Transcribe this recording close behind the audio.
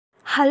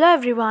Hello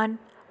everyone,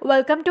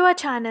 welcome to our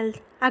channel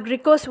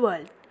AGRICO'S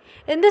World.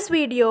 In this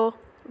video,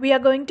 we are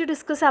going to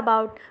discuss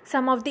about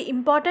some of the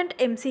important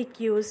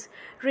MCQs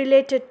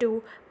related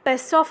to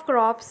pests of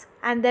crops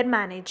and their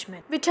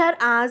management, which are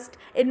asked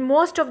in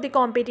most of the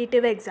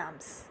competitive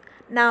exams.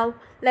 Now,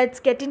 let's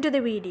get into the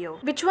video.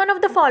 Which one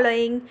of the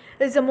following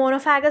is a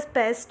monophagous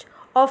pest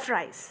of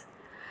rice?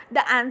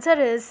 The answer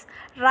is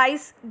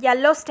rice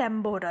yellow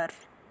stem borer,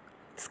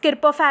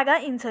 Scirpophaga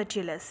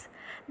incertulus.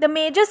 The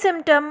major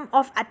symptom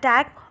of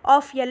attack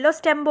of yellow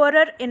stem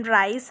borer in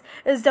rice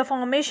is the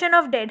formation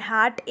of dead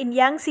heart in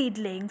young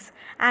seedlings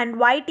and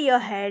white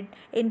earhead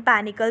in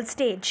panicle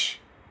stage.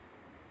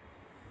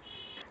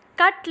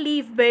 Cut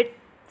leaf bit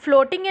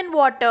floating in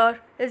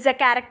water is a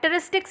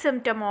characteristic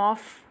symptom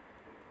of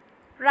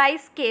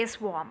rice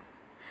caseworm.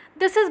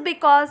 This is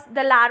because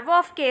the larva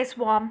of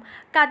caseworm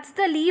cuts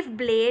the leaf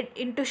blade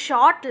into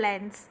short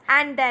lengths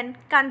and then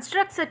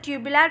constructs a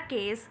tubular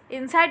case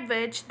inside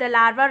which the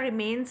larva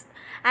remains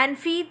and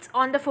feeds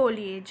on the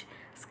foliage,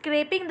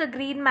 scraping the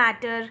green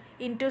matter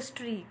into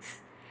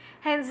streaks.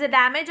 Hence the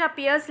damage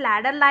appears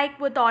ladder-like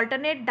with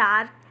alternate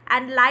dark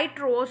and light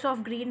rows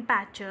of green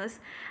patches,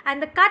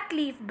 and the cut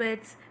leaf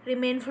bits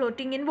remain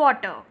floating in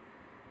water.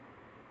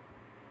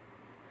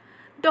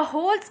 The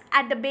holes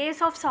at the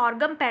base of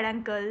sorghum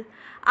peduncle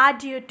are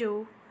due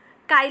to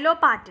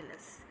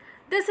Chylopatulus.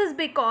 This is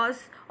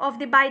because of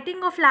the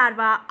biting of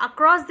larvae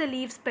across the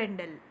leaf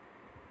spindle.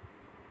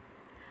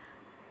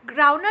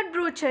 Groundnut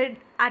bruchid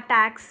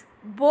attacks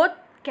both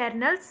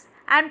kernels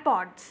and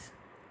pods.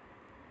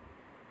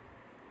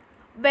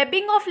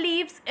 Webbing of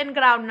leaves in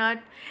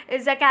groundnut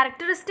is a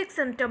characteristic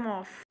symptom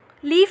of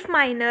leaf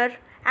miner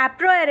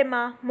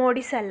Aproerema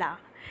modicella.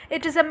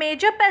 It is a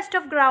major pest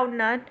of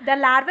groundnut. The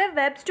larvae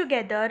webs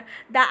together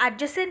the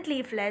adjacent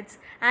leaflets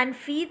and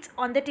feeds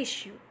on the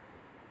tissue.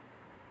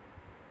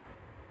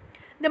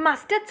 The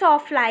mustard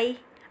sawfly,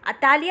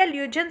 Athalia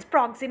lugens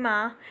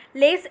proxima,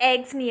 lays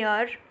eggs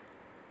near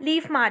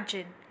leaf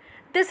margin.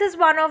 This is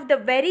one of the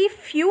very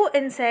few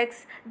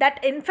insects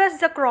that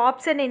infest the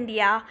crops in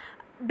India,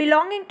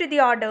 belonging to the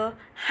order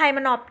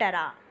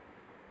Hymenoptera.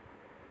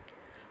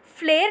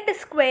 Flared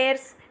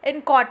squares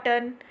in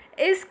cotton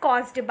is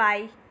caused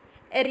by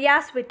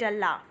Arias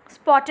vitella,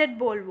 spotted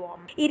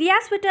bollworm.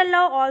 Arias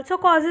vitella also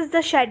causes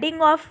the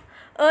shedding of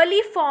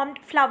early formed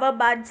flower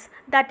buds,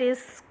 that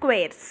is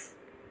squares.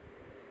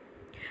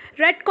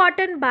 Red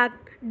cotton bug,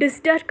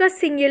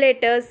 Dysdurcus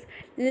singulatus,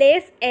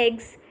 lays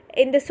eggs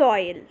in the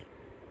soil.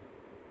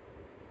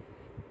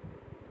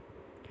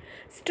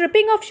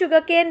 Stripping of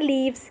sugarcane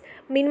leaves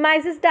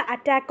minimizes the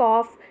attack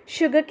of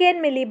sugarcane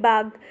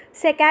mealybug,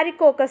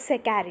 Saccharococcus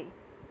sacchari.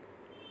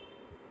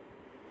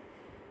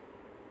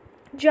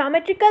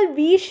 Geometrical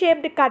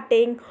V-shaped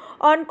cutting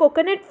on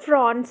coconut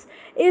fronds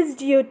is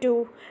due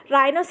to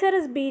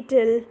Rhinoceros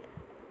beetle,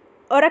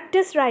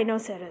 Oryctes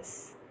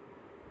rhinoceros.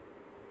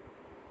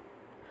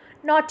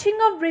 Notching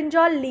of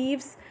brinjal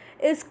leaves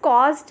is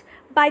caused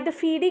by the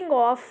feeding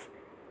of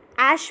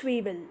ash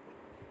weevil.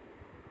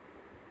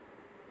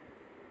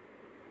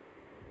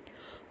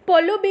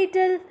 Pollu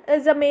beetle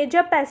is a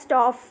major pest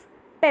of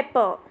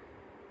pepper.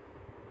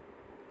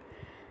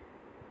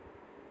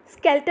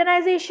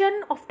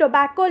 Skeletonization of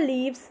tobacco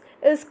leaves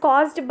is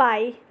caused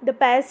by the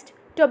pest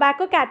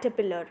tobacco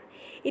caterpillar.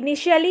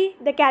 Initially,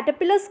 the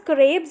caterpillar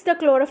scrapes the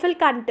chlorophyll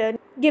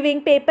content,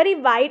 giving papery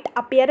white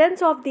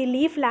appearance of the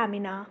leaf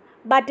lamina,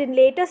 but in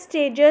later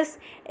stages,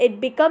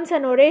 it becomes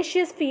an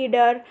voracious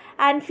feeder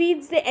and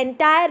feeds the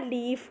entire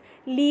leaf,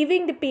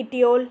 leaving the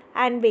petiole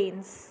and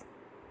veins.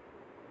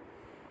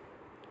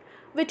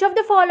 Which of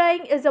the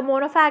following is a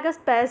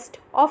monophagous pest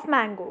of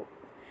mango?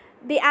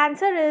 The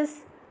answer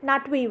is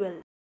nut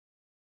weevil.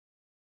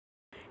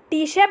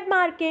 T-shaped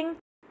marking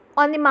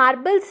on the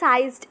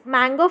marble-sized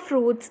mango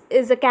fruits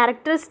is a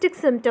characteristic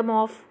symptom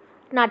of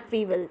nut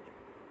weevil.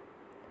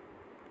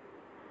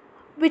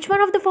 Which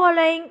one of the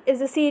following is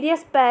a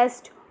serious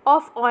pest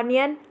of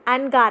onion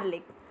and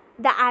garlic?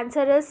 The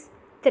answer is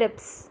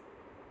thrips.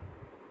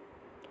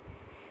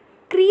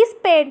 Crease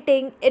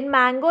painting in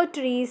mango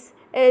trees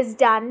is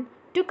done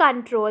to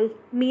control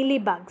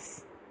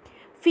mealybugs.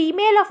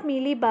 Female of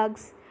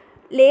mealybugs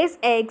lays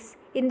eggs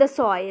in the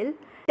soil.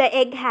 The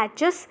egg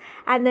hatches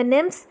and the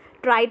nymphs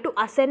try to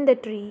ascend the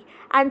tree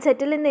and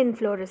settle in the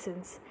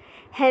inflorescence.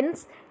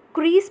 Hence,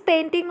 crease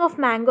painting of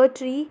mango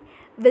tree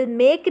will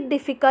make it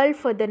difficult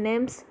for the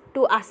nymphs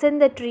to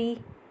ascend the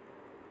tree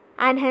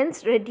and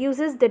hence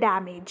reduces the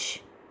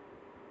damage.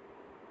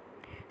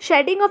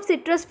 Shedding of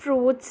citrus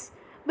fruits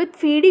with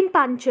feeding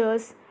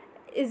punctures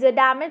is a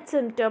damage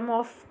symptom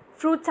of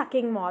fruit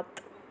sucking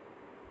moth.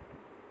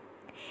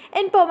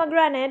 In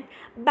pomegranate,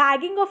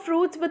 bagging of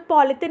fruits with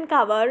polythene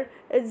cover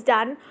is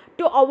done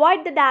to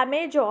avoid the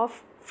damage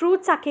of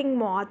fruit sucking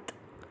moth.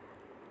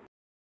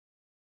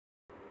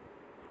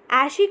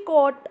 Ashy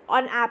coat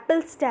on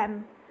apple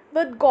stem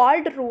with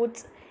galled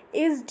roots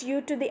is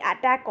due to the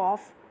attack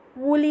of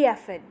woolly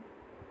aphid.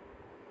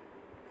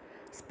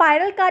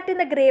 Spiral cut in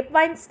the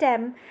grapevine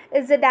stem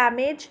is a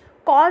damage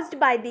caused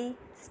by the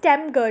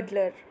stem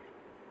girdler.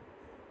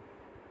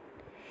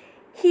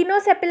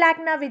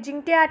 Hinocephalacna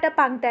vigintiata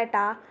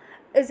punctata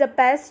is a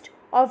pest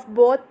of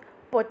both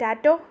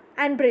potato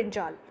and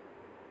brinjal.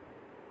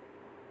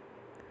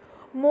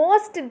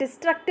 Most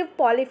destructive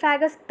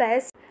polyphagous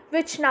pest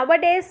which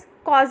nowadays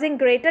causing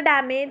greater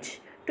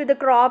damage to the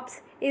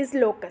crops is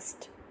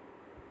locust.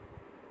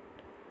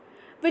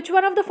 Which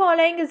one of the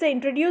following is the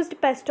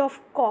introduced pest of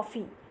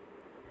coffee?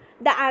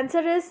 The answer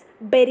is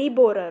berry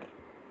borer.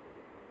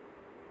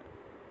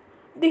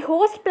 The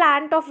host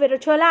plant of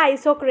Varicella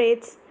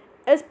isocrates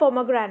is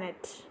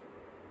pomegranate.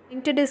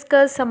 Going to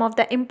discuss some of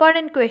the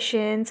important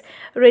questions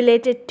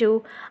related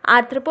to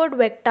arthropod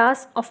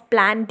vectors of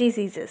plant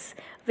diseases,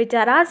 which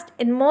are asked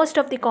in most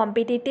of the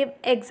competitive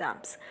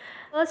exams.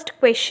 First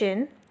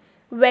question,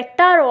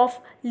 vector of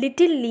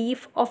little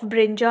leaf of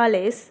brinjal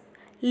is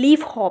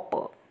leaf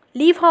hopper.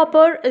 Leaf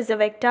hopper is the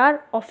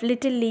vector of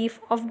little leaf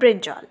of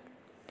brinjal.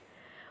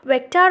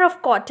 Vector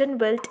of cotton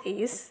wilt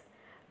is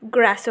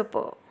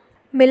grasshopper.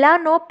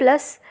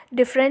 Melanoplus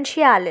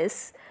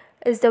differentialis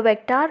is the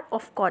vector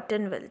of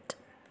cotton wilt.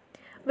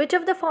 Which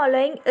of the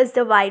following is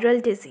the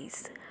viral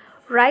disease?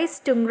 Rice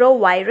tumoro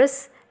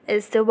virus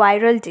is the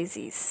viral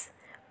disease,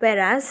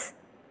 whereas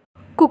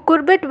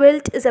cucurbit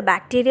wilt is a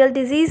bacterial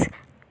disease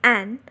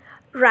and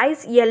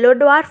rice yellow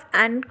dwarf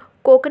and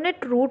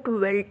coconut root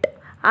wilt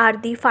are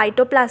the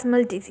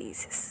phytoplasmal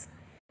diseases.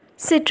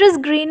 Citrus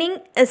greening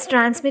is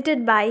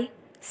transmitted by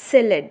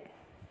psyllid.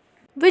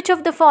 Which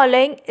of the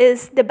following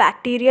is the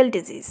bacterial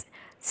disease?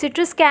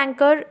 Citrus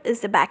canker is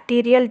the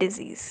bacterial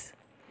disease.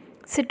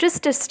 Citrus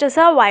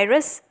testacea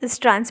virus is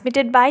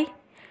transmitted by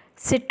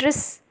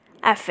citrus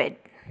aphid.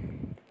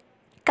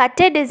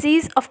 Cuttay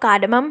disease of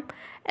cardamom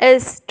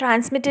is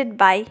transmitted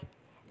by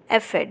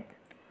aphid.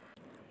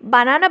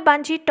 Banana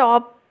bunchy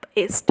top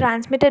is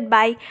transmitted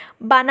by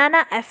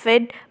banana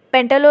aphid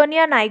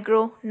Pentalonia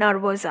nigro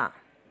nervosa.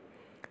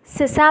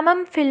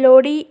 Sesamum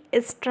phyllodes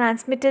is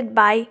transmitted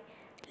by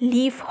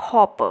leaf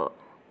hopper.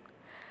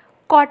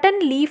 Cotton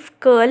leaf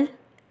curl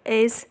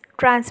is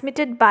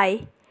transmitted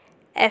by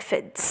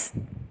aphids.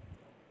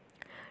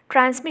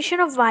 Transmission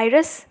of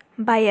virus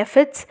by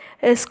aphids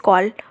is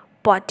called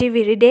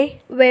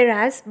Potiviridae,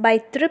 whereas by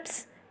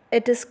thrips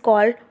it is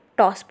called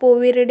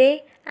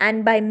Tospoviridae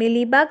and by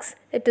mealybugs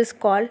it is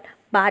called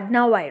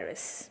Badna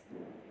virus.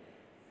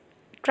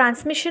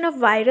 Transmission of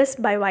virus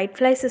by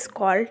whiteflies is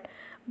called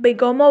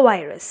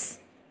bigomovirus.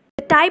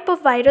 The type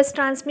of virus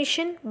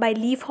transmission by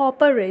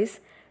leafhopper is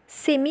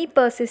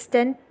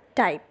semi-persistent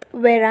type,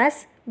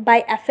 whereas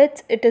by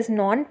aphids it is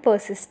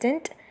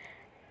non-persistent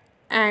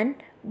and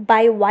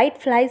by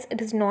whiteflies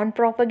it is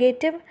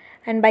non-propagative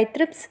and by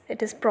thrips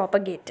it is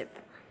propagative.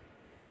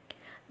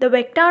 The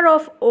vector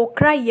of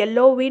ochra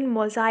yellow wing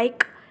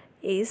mosaic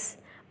is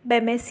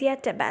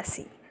Bemisia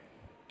tabaci.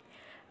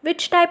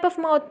 Which type of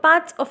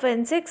mouthparts of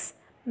insects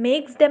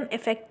makes them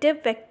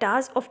effective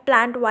vectors of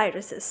plant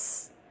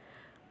viruses?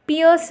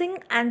 Piercing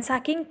and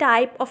sucking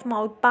type of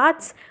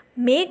mouthparts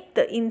make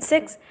the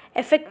insects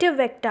effective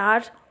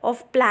vectors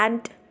of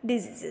plant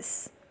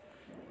diseases.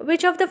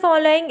 Which of the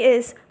following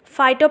is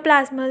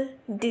phytoplasmal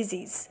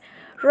disease?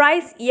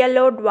 Rice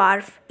yellow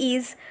dwarf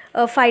is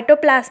a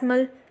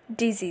phytoplasmal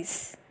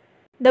disease.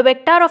 The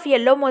vector of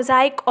yellow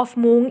mosaic of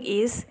moong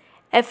is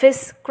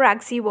Apis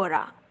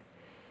craxivora.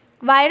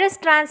 Virus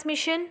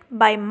transmission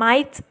by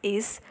mites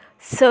is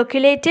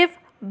circulative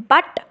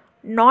but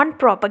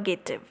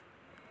non-propagative.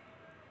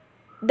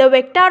 The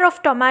vector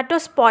of tomato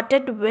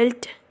spotted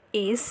wilt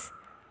is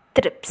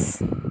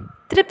thrips.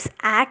 Thrips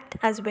act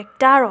as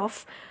vector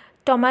of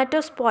tomato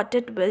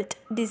spotted wilt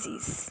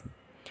disease.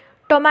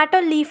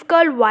 Tomato leaf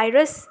curl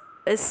virus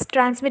is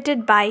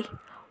transmitted by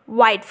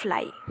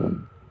whitefly.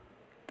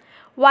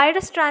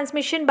 Virus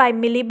transmission by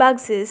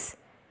mealybugs is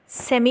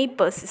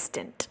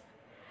semi-persistent.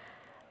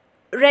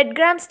 Red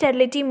gram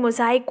sterility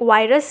mosaic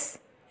virus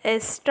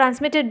is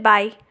transmitted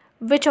by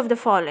which of the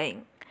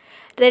following?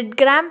 Red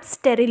gram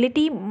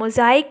sterility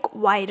mosaic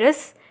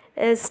virus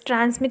is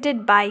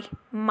transmitted by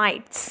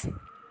mites.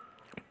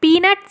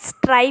 Peanut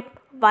stripe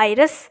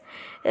virus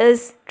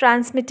is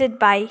transmitted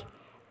by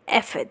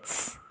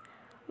aphids.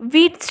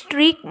 Wheat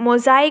streak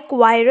mosaic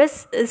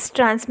virus is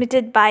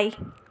transmitted by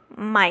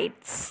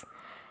mites.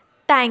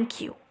 Thank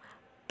you.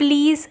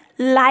 Please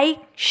like,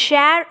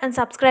 share and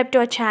subscribe to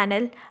our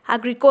channel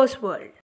AGRICO'S World.